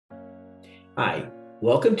Hi,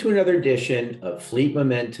 welcome to another edition of Fleet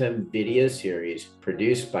Momentum video series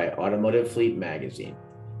produced by Automotive Fleet Magazine.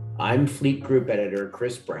 I'm Fleet Group Editor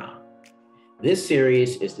Chris Brown. This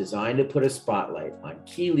series is designed to put a spotlight on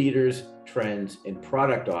key leaders, trends, and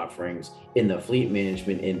product offerings in the fleet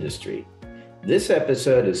management industry. This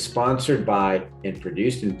episode is sponsored by and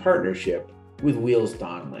produced in partnership with Wheels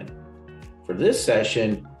Donlen. For this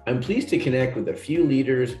session, I'm pleased to connect with a few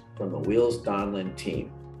leaders from the Wheels Donlen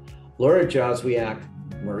team. Laura Jozwiak,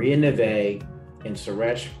 Maria Neve, and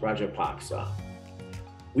Suresh Rajapakse.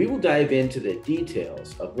 We will dive into the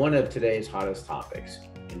details of one of today's hottest topics,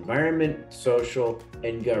 environment, social,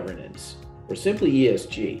 and governance, or simply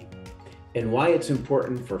ESG, and why it's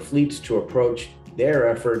important for fleets to approach their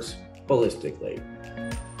efforts holistically.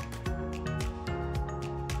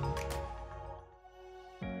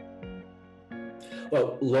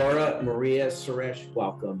 Well, Laura, Maria, Suresh,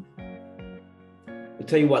 welcome. I'll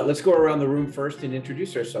tell you what, let's go around the room first and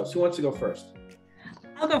introduce ourselves. Who wants to go first?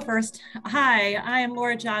 I'll go first. Hi, I am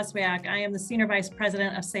Laura Jozwiak. I am the Senior Vice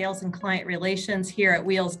President of Sales and Client Relations here at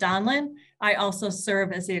Wheels Donlen. I also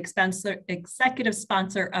serve as the executive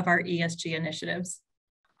sponsor of our ESG initiatives.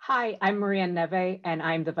 Hi, I'm Maria Neve, and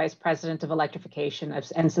I'm the Vice President of Electrification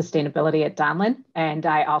and Sustainability at Donlen. And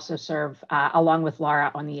I also serve, along with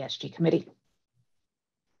Laura, on the ESG committee.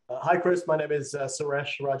 Hi, Chris. My name is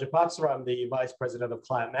Suresh Rajapakse. I'm the Vice President of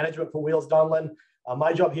Client Management for Wheels Donlen.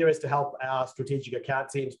 My job here is to help our strategic account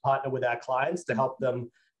teams partner with our clients to help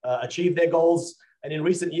them achieve their goals. And in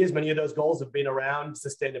recent years, many of those goals have been around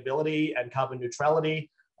sustainability and carbon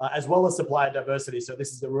neutrality, as well as supplier diversity. So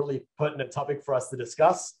this is a really pertinent topic for us to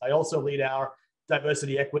discuss. I also lead our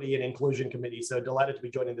Diversity, Equity, and Inclusion Committee. So delighted to be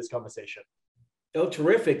joining this conversation. Oh,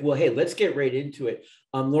 terrific. Well, hey, let's get right into it.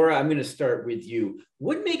 Laura, I'm going to start with you.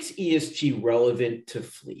 What makes ESG relevant to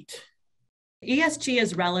fleet? ESG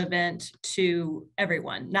is relevant to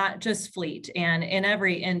everyone, not just fleet, and in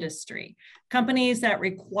every industry. Companies that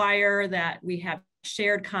require that we have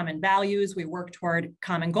shared common values, we work toward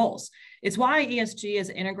common goals. It's why ESG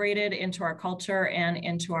is integrated into our culture and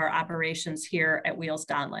into our operations here at Wheels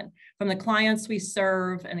Donlen. From the clients we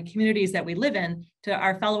serve and the communities that we live in to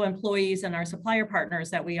our fellow employees and our supplier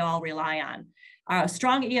partners that we all rely on. A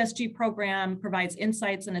strong ESG program provides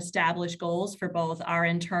insights and established goals for both our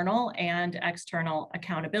internal and external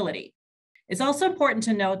accountability. It's also important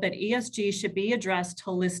to note that ESG should be addressed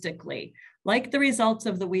holistically. Like the results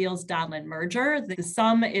of the Wheels Donlen merger, the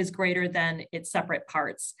sum is greater than its separate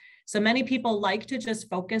parts. So many people like to just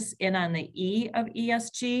focus in on the E of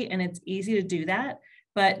ESG, and it's easy to do that,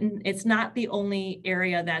 but it's not the only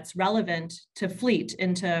area that's relevant to fleet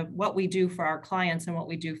into what we do for our clients and what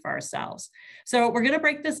we do for ourselves. So we're going to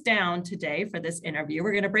break this down today for this interview.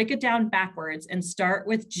 We're going to break it down backwards and start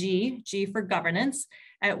with G for governance.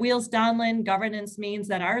 At Wheels Donlen, governance means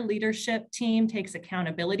that our leadership team takes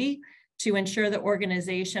accountability to ensure the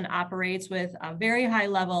organization operates with a very high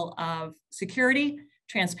level of security,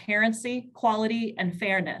 transparency, quality, and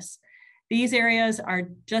fairness. These areas are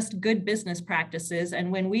just good business practices,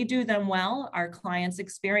 and when we do them well, our clients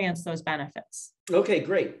experience those benefits. Okay,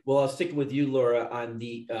 great. Well, I'll stick with you, Laura, on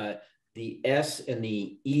the S and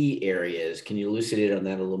the E areas. Can you elucidate on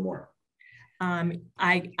that a little more?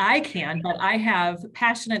 I can, but I have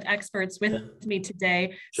passionate experts with me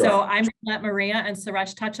today. Sure. So I'm going to let Maria and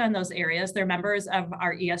Suresh touch on those areas. They're members of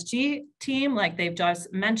our ESG team, like they've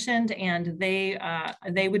just mentioned, and they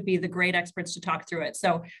would be the great experts to talk through it.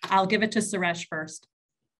 So I'll give it to Suresh first.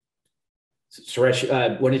 Suresh,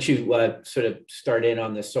 why don't you sort of start in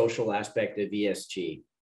on the social aspect of ESG?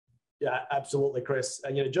 Yeah, absolutely, Chris.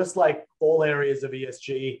 And just like all areas of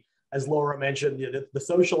ESG, as Laura mentioned, the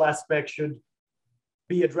social aspect should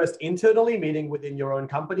be addressed internally, meaning within your own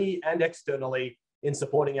company, and externally in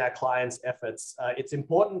supporting our clients' efforts. It's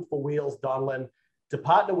important for Wheels Donlen to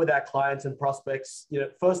partner with our clients and prospects,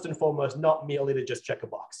 first and foremost, not merely to just check a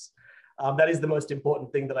box. That is the most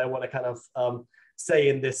important thing that I want to kind of say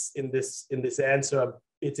in this answer.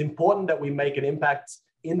 It's important that we make an impact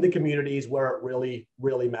in the communities where it really,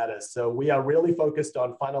 really matters. So we are really focused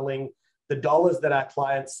on funneling the dollars that our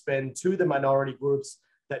clients spend to the minority groups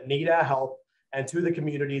that need our help and to the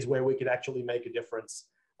communities where we can actually make a difference.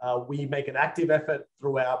 We make an active effort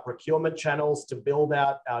through our procurement channels to build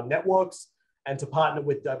out our networks and to partner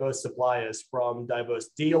with diverse suppliers, from diverse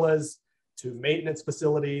dealers to maintenance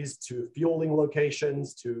facilities to fueling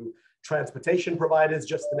locations to transportation providers,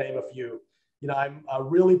 just to name a few. I'm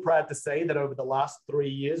really proud to say that over the last 3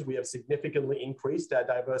 years, we have significantly increased our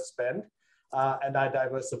diverse spend and our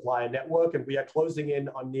diverse supplier network. And we are closing in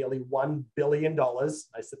on nearly $1 billion,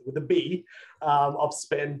 I said with a B, of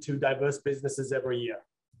spend to diverse businesses every year.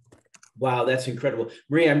 Wow, that's incredible.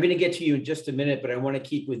 Maria, I'm going to get to you in just a minute, but I want to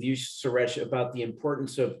keep with you, Suresh, about the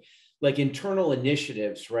importance of like internal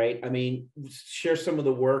initiatives, right? I mean, share some of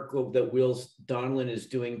the work that Wheels Donlen is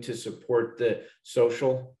doing to support the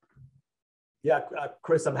social. Yeah,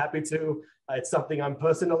 Chris, I'm happy to. It's something I'm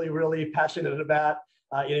personally really passionate about.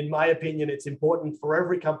 In my opinion, it's important for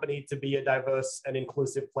every company to be a diverse and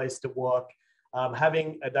inclusive place to work.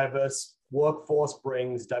 Having a diverse workforce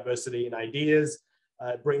brings diversity in ideas,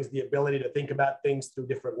 brings the ability to think about things through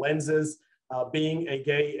different lenses. Being a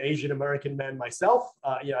gay Asian American man myself,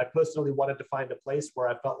 I personally wanted to find a place where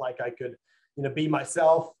I felt like I could be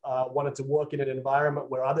myself, wanted to work in an environment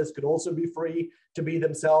where others could also be free to be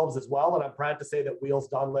themselves as well. And I'm proud to say that Wheels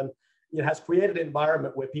Donlen has created an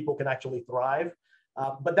environment where people can actually thrive.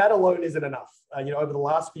 But that alone isn't enough. Over the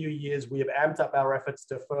last few years, we have amped up our efforts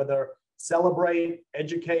to further celebrate,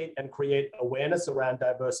 educate, and create awareness around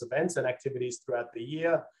diverse events and activities throughout the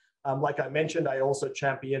year. Like I mentioned, I also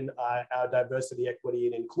champion our Diversity, Equity,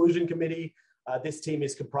 and Inclusion Committee. This team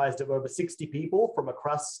is comprised of over 60 people from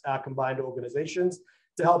across our combined organizations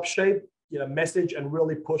to help shape, message and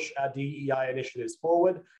really push our DEI initiatives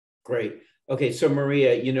forward. Great. Okay, so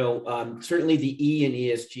Maria, certainly the E in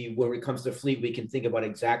ESG, when it comes to fleet, we can think about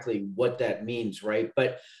exactly what that means, right?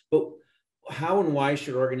 But how and why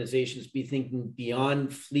should organizations be thinking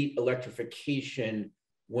beyond fleet electrification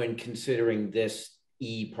when considering this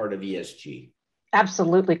E part of ESG?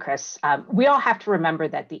 Absolutely, Chris. We all have to remember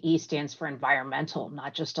that the E stands for environmental,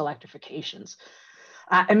 not just electrifications.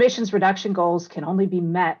 Emissions reduction goals can only be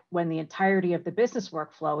met when the entirety of the business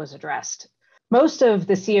workflow is addressed. Most of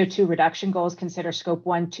the CO2 reduction goals consider scope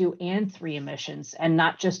 1, 2, and 3 emissions, and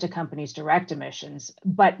not just a company's direct emissions,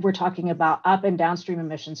 but we're talking about up and downstream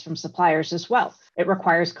emissions from suppliers as well. It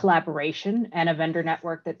requires collaboration and a vendor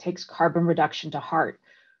network that takes carbon reduction to heart.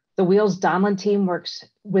 The Wheels Donlen team works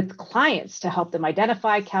with clients to help them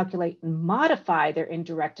identify, calculate, and modify their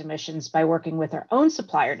indirect emissions by working with our own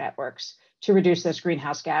supplier networks to reduce those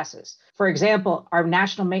greenhouse gases. For example, our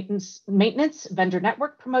national maintenance vendor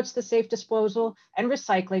network promotes the safe disposal and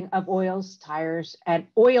recycling of oil, tires, and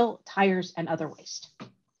other waste.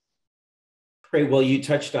 Great. Well, you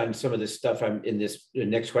touched on some of this stuff. The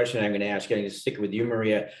next question I'm going to ask you. I'm going to stick with you,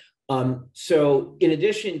 Maria. So in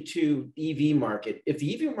addition to EV market, if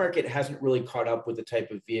the EV market hasn't really caught up with the type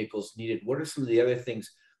of vehicles needed, what are some of the other things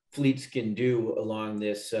fleets can do along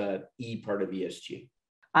this E part of ESG?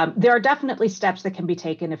 There are definitely steps that can be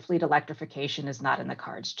taken if fleet electrification is not in the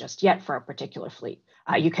cards just yet for a particular fleet.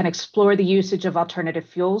 You can explore the usage of alternative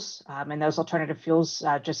fuels, and those alternative fuels,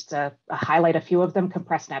 just to highlight a few of them: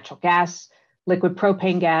 compressed natural gas, liquid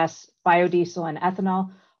propane gas, biodiesel, and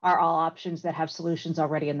ethanol are all options that have solutions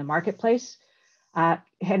already in the marketplace.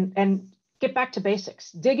 And get back to basics.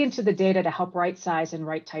 Dig into the data to help right size and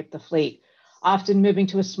right type the fleet. Often moving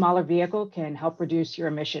to a smaller vehicle can help reduce your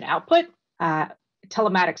emission output.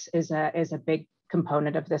 Telematics is a big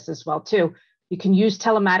component of this as well too. You can use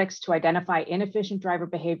telematics to identify inefficient driver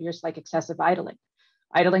behaviors like excessive idling.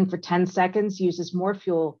 Idling for 10 seconds uses more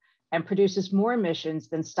fuel and produces more emissions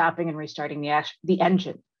than stopping and restarting the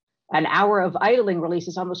engine. An hour of idling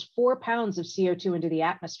releases almost 4 pounds of CO2 into the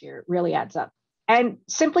atmosphere. It really adds up. And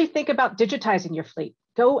simply think about digitizing your fleet.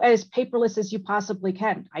 Go as paperless as you possibly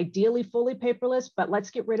can, ideally fully paperless, but let's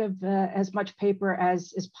get rid of as much paper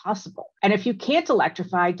as is possible. And if you can't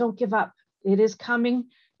electrify, don't give up. It is coming.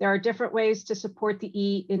 There are different ways to support the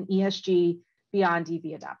E in ESG beyond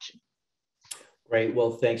EV adoption. Great.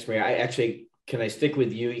 Well, thanks, Maria. Can I stick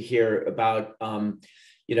with you here about,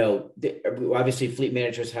 obviously fleet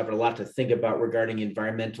managers have a lot to think about regarding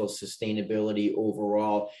environmental sustainability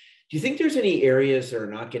overall. Do you think there's any areas that are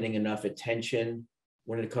not getting enough attention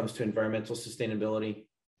when it comes to environmental sustainability?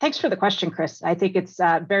 Thanks for the question, Chris. I think it's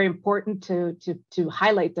very important to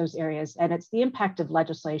highlight those areas, and it's the impact of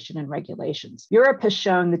legislation and regulations. Europe has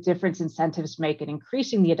shown the difference incentives make in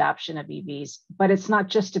increasing the adoption of EVs, but it's not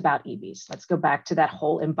just about EVs. Let's go back to that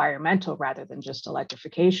whole environmental rather than just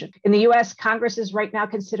electrification. In the US, Congress is right now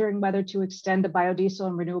considering whether to extend the biodiesel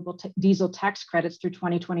and renewable diesel tax credits through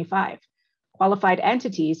 2025. Qualified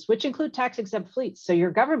entities, which include tax-exempt fleets, so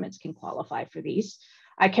your governments can qualify for these,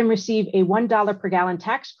 can receive a $1 per gallon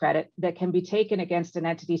tax credit that can be taken against an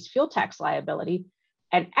entity's fuel tax liability,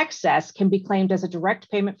 and excess can be claimed as a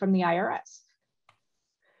direct payment from the IRS.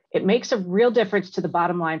 It makes a real difference to the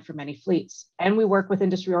bottom line for many fleets, and we work with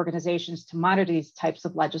industry organizations to monitor these types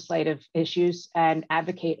of legislative issues and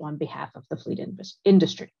advocate on behalf of the fleet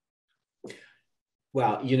industry.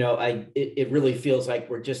 Wow, it really feels like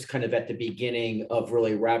we're just kind of at the beginning of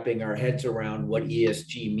really wrapping our heads around what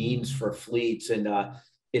ESG means for fleets. And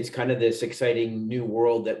it's kind of this exciting new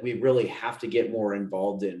world that we really have to get more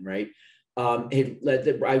involved in, right?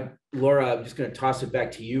 Laura, I'm just going to toss it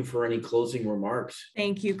back to you for any closing remarks.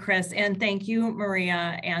 Thank you, Chris. And thank you,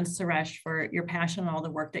 Maria and Suresh, for your passion and all the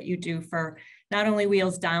work that you do for not only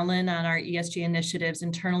Wheels Donlen on our ESG initiatives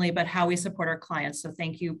internally, but how we support our clients. So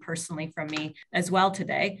thank you personally from me as well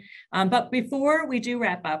today. But before we do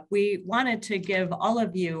wrap up, we wanted to give all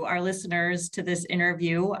of you, our listeners to this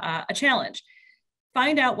interview, a challenge.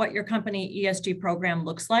 Find out what your company ESG program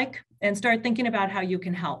looks like and start thinking about how you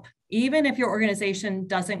can help. Even if your organization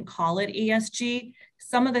doesn't call it ESG,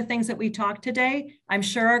 some of the things that we talked today, I'm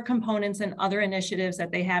sure are components and other initiatives that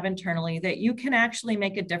they have internally that you can actually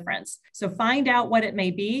make a difference. So find out what it may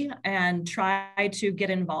be and try to get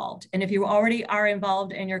involved. And if you already are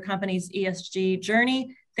involved in your company's ESG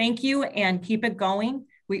journey, thank you and keep it going.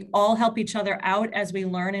 We all help each other out as we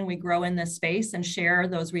learn and we grow in this space and share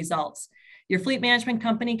those results. Your fleet management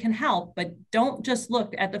company can help, but don't just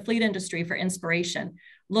look at the fleet industry for inspiration.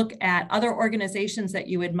 Look at other organizations that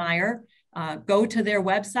you admire, go to their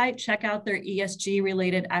website, check out their ESG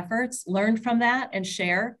related efforts, learn from that and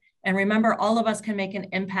share. And remember, all of us can make an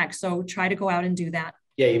impact. So try to go out and do that.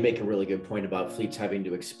 Yeah, you make a really good point about fleets having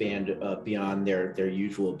to expand beyond their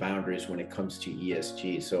usual boundaries when it comes to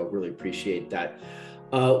ESG. So I really appreciate that.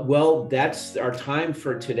 Well, that's our time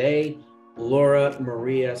for today. Laura,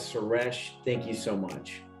 Maria, Suresh, thank you so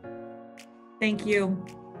much. Thank you.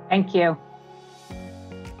 Thank you.